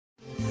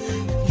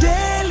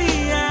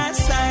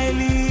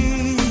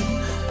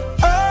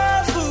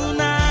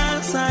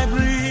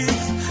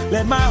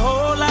Let my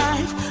whole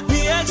life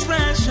be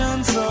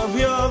expressions of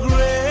your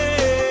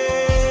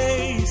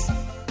grace.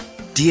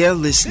 Dear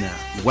listener,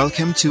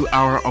 welcome to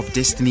Hour of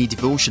Destiny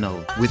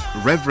Devotional with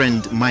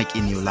Reverend Mike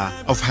Eniola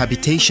of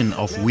Habitation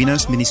of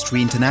Winners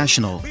Ministry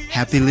International.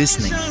 Happy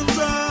listening.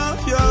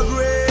 Of your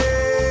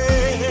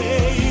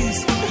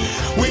grace.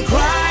 We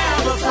cry,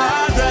 Abba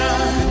Father,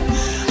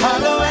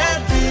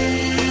 hallowed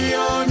be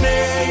your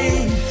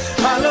name.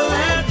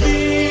 Hallowed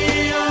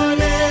be your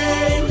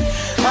name.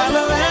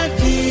 Hallowed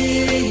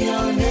be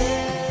your name.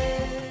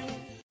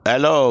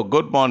 Hello,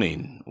 good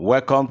morning.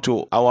 Welcome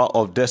to Hour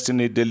of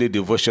Destiny Daily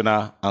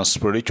Devotional and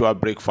Spiritual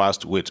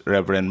Breakfast with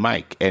Reverend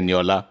Mike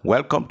Eniola.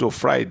 Welcome to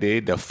Friday,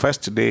 the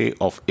first day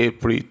of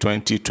April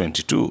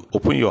 2022.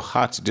 Open your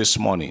heart this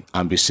morning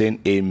and be saying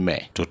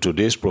amen to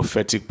today's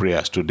prophetic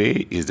prayers.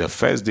 Today is the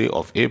first day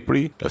of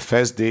April, the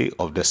first day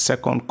of the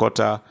second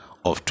quarter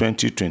of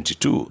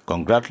 2022.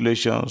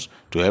 Congratulations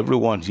to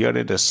everyone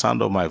hearing the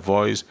sound of my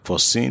voice for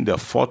seeing the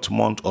fourth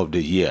month of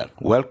the year.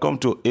 Welcome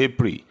to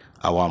April,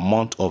 our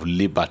month of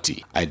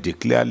liberty. I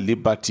declare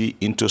liberty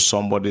into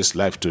somebody's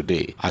life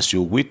today. As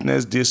you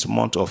witness this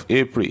month of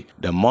April,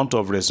 the month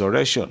of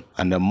resurrection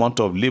and the month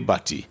of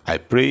liberty, I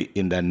pray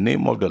in the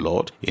name of the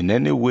Lord, in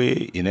any way,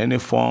 in any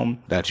form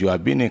that you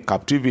have been in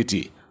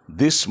captivity,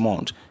 this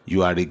month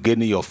you are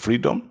regaining your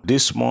freedom.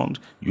 This month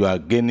you are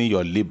gaining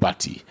your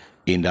liberty.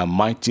 In the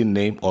mighty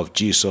name of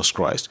Jesus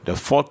Christ. The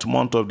fourth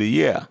month of the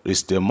year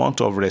is the month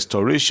of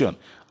restoration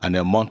and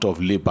the month of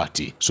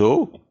liberty.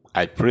 So,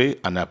 I pray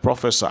and I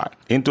prophesy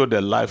into the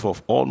life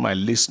of all my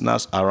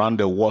listeners around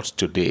the world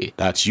today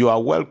that you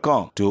are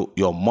welcome to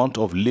your month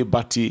of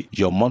liberty,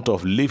 your month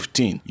of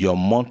lifting, your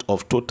month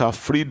of total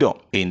freedom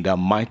in the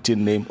mighty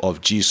name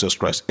of Jesus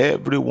Christ.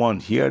 Everyone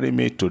hearing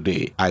me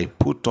today, I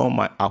put on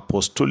my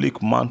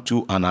apostolic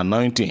mantle and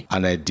anointing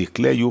and I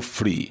declare you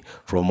free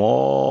from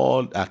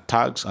all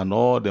attacks and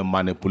all the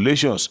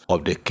manipulations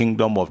of the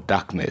kingdom of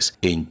darkness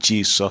in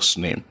Jesus'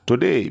 name.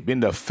 Today,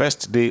 being the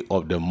first day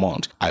of the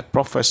month, I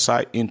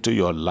prophesy into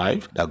your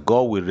life that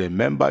God will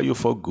remember you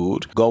for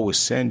good. God will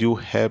send you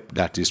help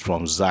that is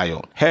from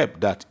Zion, help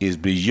that is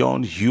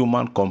beyond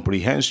human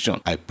comprehension.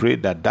 I pray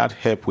that that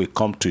help will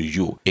come to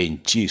you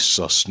in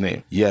Jesus'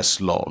 name. Yes,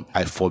 Lord,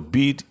 I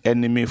forbid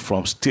enemy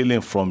from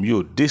stealing from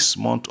you this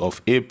month of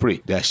April.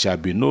 There shall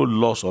be no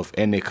loss of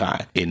any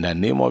kind. In the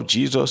name of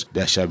Jesus,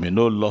 there shall be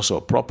no loss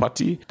of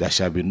property. There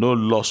shall be no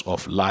loss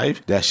of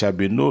life. There shall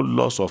be no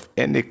loss of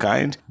any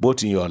kind,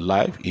 both in your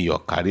life, in your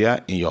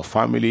career, in your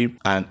family,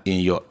 and in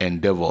your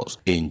endeavor.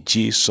 In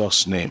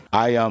Jesus' name,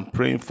 I am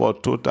praying for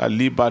total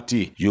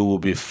liberty. You will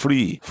be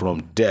free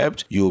from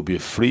debt. You will be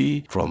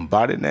free from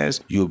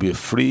barrenness. You will be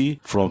free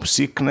from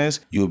sickness.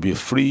 You will be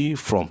free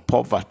from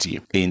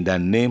poverty. In the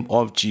name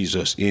of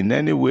Jesus, in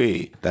any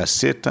way that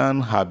Satan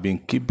has been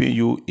keeping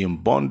you in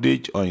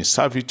bondage or in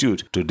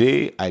servitude,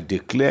 today I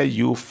declare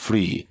you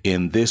free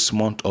in this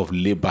month of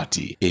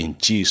liberty. In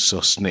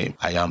Jesus' name,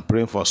 I am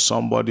praying for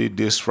somebody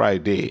this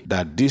Friday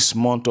that this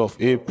month of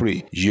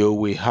April, you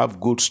will have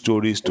good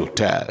stories to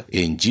tell.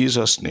 In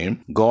Jesus'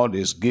 name, God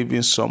is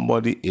giving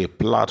somebody a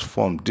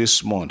platform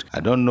this month. I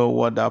don't know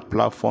what that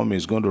platform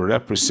is going to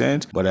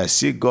represent, but I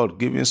see God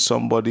giving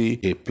somebody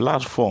a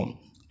platform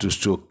to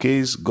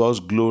showcase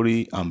God's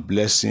glory and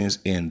blessings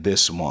in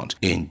this month.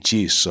 In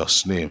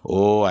Jesus' name.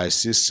 Oh, I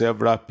see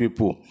several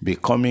people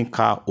becoming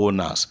car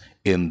owners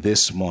in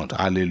this month.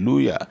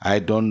 Hallelujah. I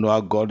don't know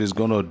how God is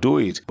going to do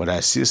it, but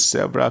I see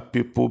several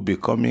people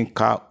becoming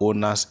car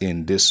owners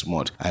in this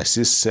month. I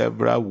see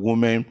several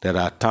women that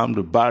are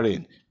termed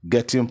barren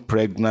getting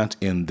pregnant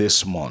in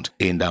this month.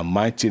 In the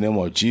mighty name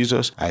of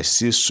Jesus, I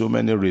see so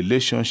many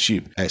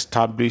relationships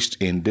established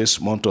in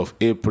this month of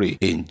April.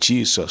 In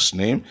Jesus'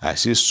 name, I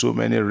see so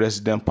many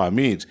resident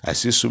permits. I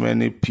see so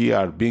many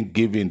PR being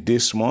given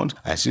this month.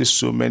 I see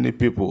so many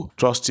people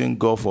trusting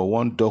God for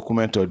one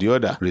document or the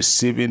other,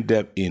 receiving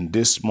them in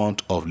this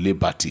month of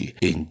liberty.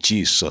 In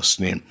Jesus'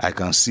 name, I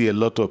can see a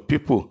lot of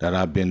people that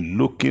have been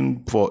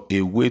looking for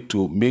a way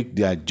to make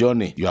their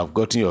journey. You have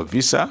gotten your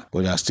visa,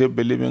 but you are still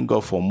believing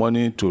God for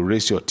money to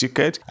raise your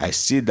ticket. I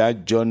see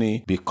that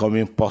journey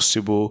becoming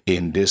possible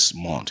in this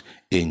month.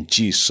 In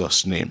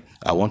Jesus' name,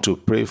 I want to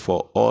pray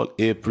for all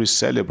April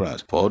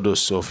celebrants, for all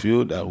those of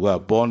you that were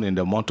born in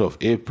the month of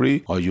April,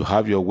 or you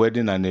have your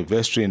wedding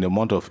anniversary in the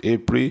month of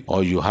April,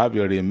 or you have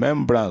your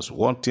remembrance,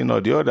 one thing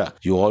or the other,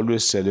 you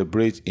always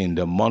celebrate in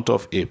the month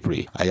of April.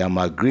 I am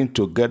agreeing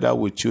together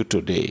with you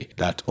today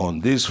that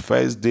on this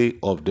first day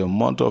of the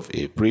month of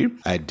April,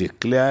 I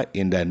declare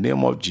in the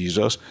name of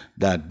Jesus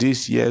that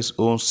this year's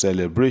own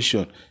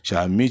celebration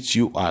shall meet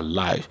you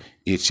alive.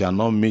 It shall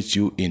not meet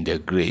you in the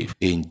grave.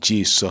 In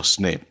Jesus'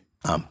 name.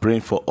 I'm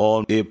praying for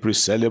all April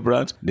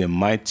celebrants. The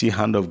mighty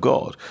hand of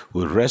God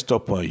will rest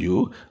upon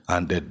you,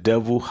 and the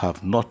devil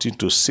have nothing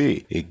to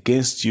say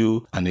against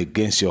you and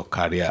against your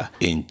career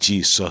in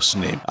Jesus'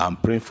 name. I'm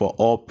praying for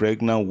all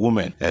pregnant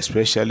women,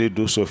 especially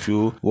those of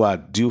you who are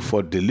due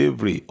for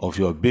delivery of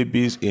your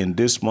babies in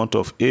this month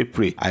of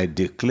April. I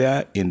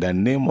declare in the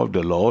name of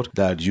the Lord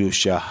that you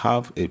shall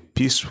have a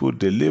peaceful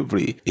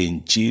delivery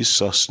in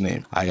Jesus'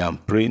 name. I am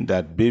praying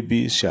that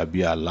babies shall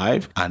be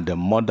alive and the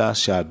mother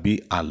shall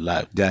be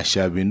alive. There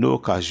shall be no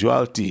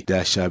casualty.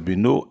 There shall be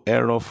no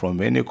error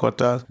from any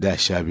quarter. There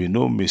shall be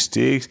no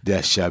mistakes.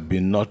 There shall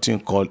be nothing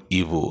called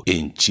evil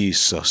in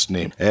Jesus'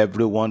 name.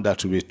 Everyone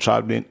that will be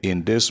traveling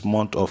in this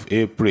month of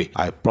April,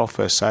 I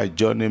prophesy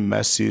journey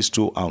mercies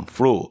to and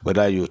fro.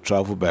 Whether you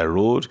travel by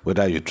road,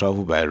 whether you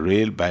travel by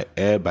rail, by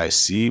air, by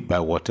sea, by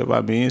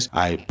whatever means,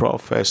 I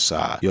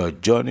prophesy your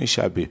journey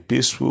shall be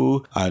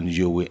peaceful and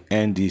you will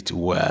end it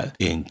well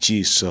in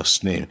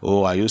Jesus' name.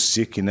 Oh, are you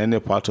sick in any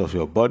part of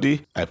your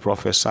body? I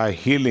prophesy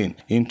healing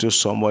into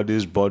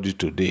somebody's body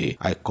today.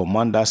 I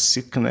command that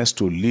sickness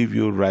to leave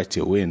you right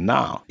away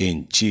now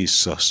in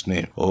Jesus'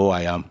 name. Oh,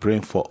 I am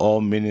praying for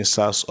all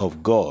ministers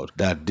of God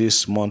that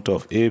this month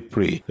of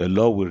April, the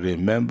Lord will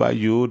remember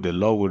you, the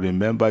Lord will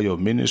remember your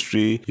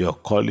ministry, your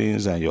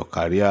callings and your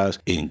careers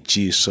in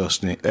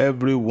Jesus' name.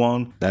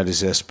 Everyone that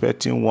is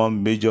expecting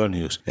one major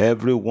news,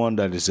 everyone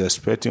that is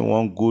expecting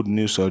one good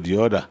news or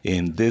the other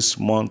in this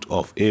month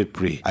of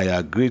April, I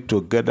agree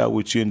together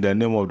with you in the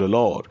name of the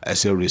Lord. I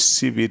say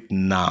receive it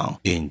now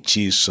in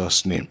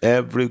Jesus' name.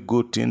 Every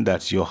good thing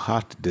that your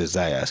heart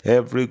desires,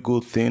 every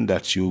good thing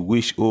that you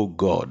wish, oh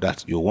God,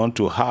 that you want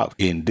to have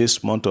in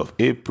this month of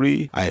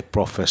April, I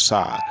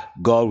prophesy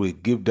God will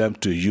give them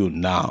to you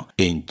now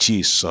in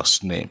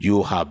Jesus' name.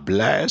 You are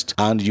blessed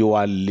and you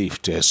are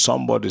lifted.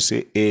 Somebody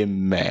say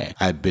amen.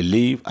 I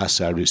believe as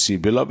I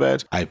receive.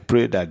 Beloved, I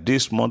pray that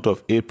this month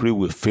of April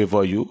will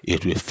favor you.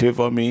 It will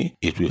favor me.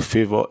 It will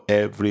favor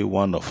every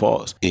one of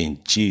us in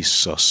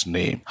Jesus'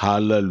 name.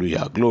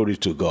 Hallelujah. Glory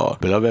to God.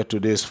 Beloved,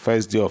 today is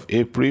first day of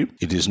April.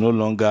 It is no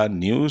longer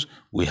news.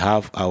 We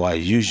have our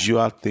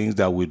usual things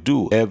that we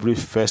do every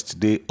first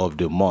day of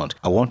the month.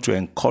 I want to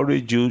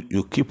encourage you,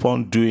 you keep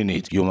on doing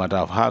it. You might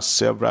have had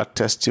several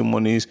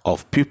testimonies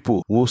of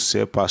people who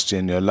say, Pastor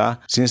Eniola,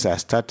 since I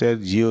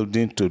started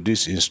yielding to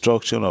this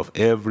instruction of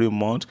every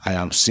month, I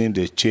am seeing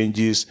the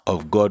changes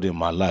of God in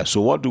my life.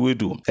 So what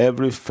do?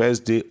 Every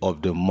first day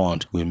of the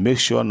month, we make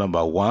sure,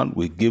 number one,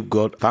 we give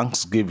God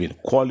thanksgiving,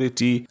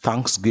 quality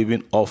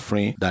thanksgiving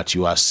offering that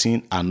you are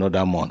seeing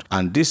another month.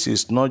 And this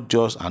is not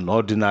just an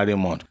ordinary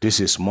month.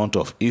 This is month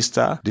of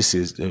Easter. This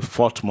is the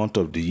fourth month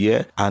of the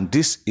year. And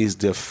this is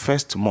the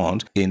first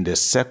month in the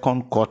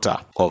second quarter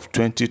of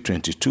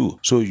 2022.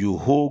 So you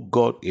owe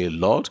God a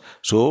lot.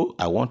 So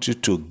I want you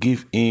to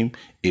give him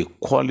a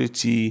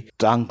quality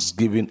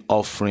thanksgiving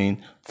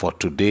offering for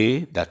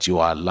today that you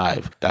are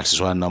alive. That is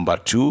why number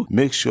two,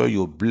 make sure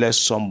you bless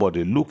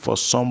somebody. Look for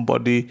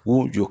somebody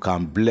who you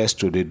can bless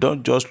today.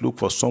 Don't just look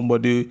for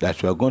somebody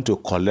that you are going to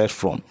collect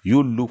from.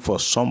 You look for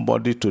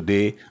somebody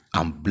today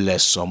and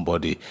bless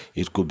somebody.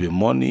 It could be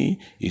money,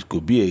 it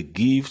could be a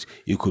gift,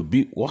 it could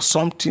be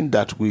something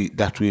that we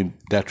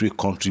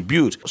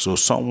contribute so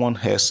someone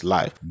else's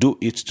life. Do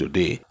it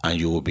today and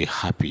you will be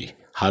happy.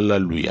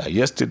 Hallelujah.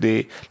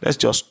 Yesterday, let's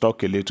just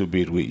talk a little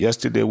bit.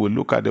 Yesterday, we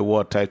look at the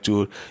word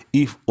titled,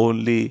 If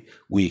Only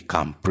We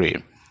Can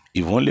Pray.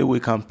 If only we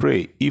can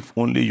pray. If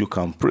only you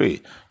can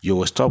pray, you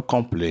will stop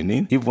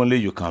complaining. If only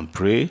you can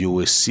pray, you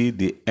will see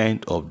the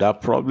end of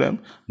that problem,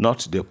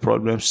 not the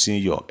problem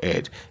seeing your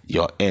end.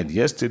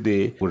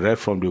 Yesterday, we read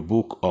from the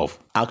book of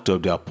Acts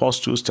of the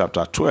Apostles,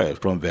 chapter 12,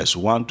 from verse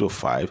 1 to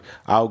 5,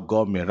 how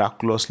God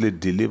miraculously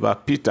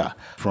delivered Peter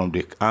from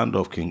the hand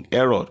of King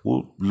Herod,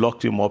 who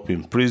locked him up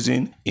in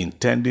prison,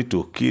 intending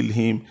to kill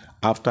him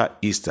after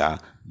Easter,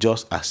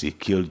 just as he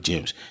killed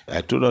James. I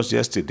told us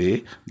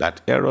yesterday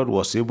that Herod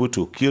was able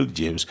to kill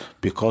James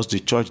because the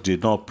church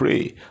did not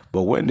pray.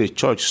 But when the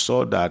church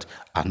saw that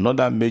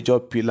another major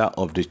pillar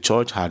of the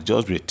church had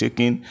just been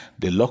taken,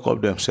 they locked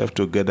up themselves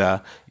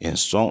together in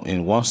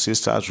one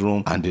sister's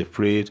room and they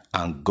prayed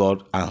and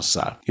God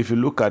answered. If you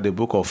look at the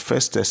book of 1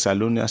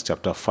 Thessalonians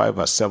chapter 5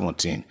 verse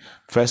 17,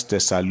 1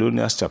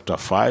 Thessalonians chapter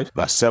 5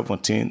 verse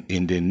 17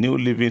 in the New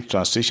Living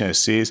Translation, it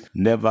says,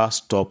 never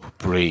stop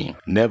praying.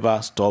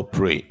 Never stop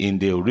praying. In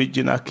the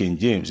original King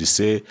James, it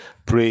says,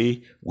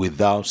 pray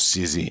without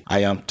ceasing. I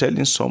am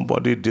telling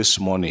somebody this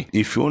morning,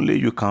 if only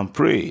you can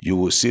pray, you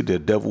will see the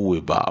devil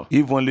will bow.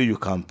 If only you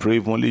can pray,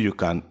 if only you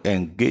can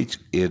engage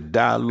a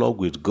dialogue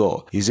with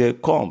God. He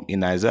said, come,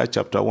 in Isaiah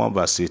chapter 1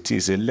 verse 18, he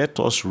said, let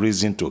us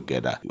reason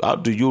together. How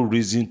do you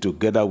reason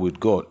together with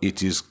God?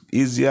 It is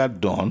easier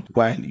done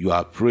while you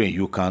are praying.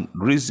 You can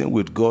reason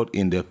with God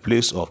in the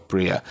place of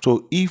prayer.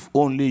 So if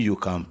only you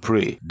can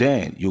pray,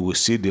 then you will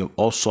see the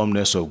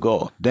awesomeness of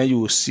God. Then you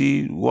will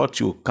see what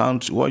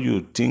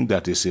you think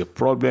that is a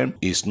problem problem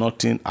is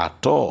nothing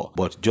at all,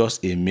 but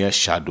just a mere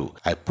shadow.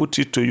 I put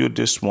it to you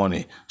this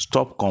morning,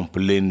 stop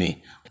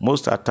complaining.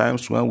 Most of the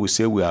times when we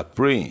say we are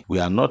praying, we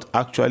are not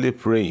actually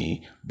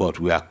praying, but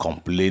we are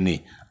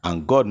complaining.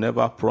 And God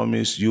never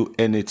promised you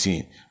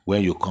anything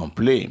when you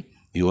complain.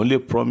 He only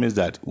promised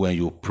that when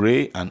you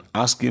pray and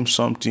ask him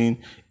something,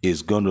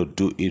 he's going to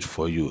do it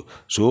for you.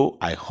 So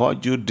I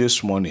urge you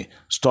this morning,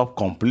 stop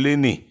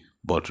complaining,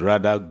 but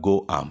rather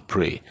go and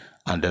pray.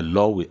 And the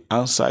Lord will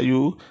answer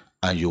you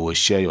and you will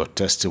share your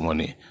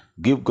testimony.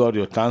 Give God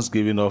your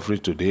thanksgiving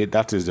offering today.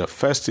 That is the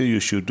first thing you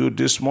should do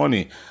this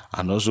morning.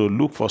 And also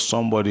look for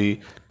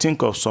somebody,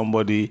 think of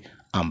somebody,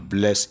 and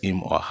bless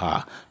him or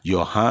her.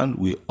 Your hand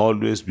will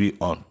always be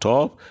on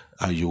top,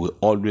 and you will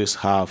always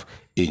have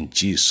in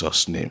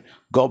Jesus' name.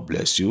 God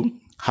bless you.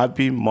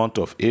 Happy month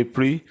of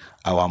April,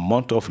 our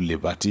month of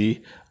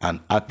liberty, and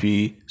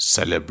happy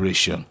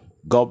celebration.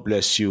 God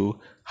bless you.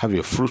 Have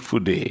a fruitful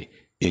day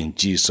in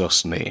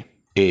Jesus' name.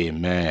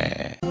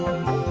 Amen.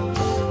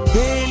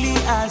 Daily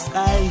as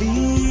I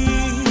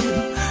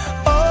live,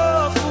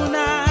 often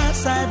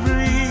as I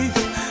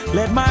breathe,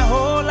 let my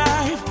whole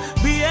life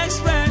be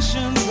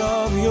expressions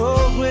of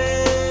your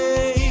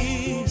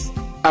grace.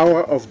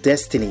 Hour of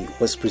Destiny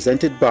was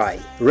presented by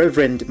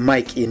Reverend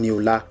Mike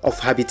Eniola of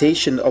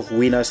Habitation of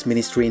Winners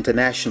Ministry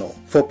International.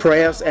 For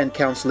prayers and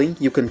counseling,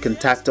 you can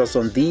contact us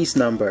on these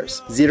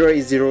numbers: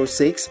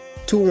 0806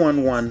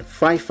 211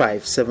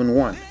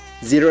 5571,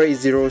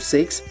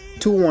 0806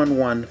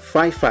 211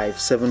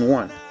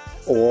 5571,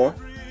 or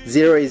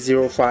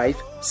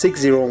 0805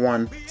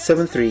 601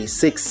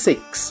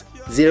 7366.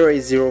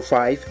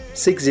 0805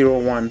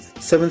 601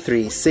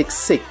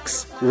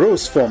 7366.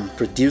 Rose Form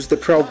produced the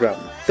program.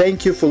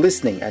 Thank you for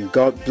listening and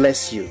God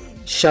bless you.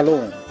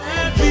 Shalom.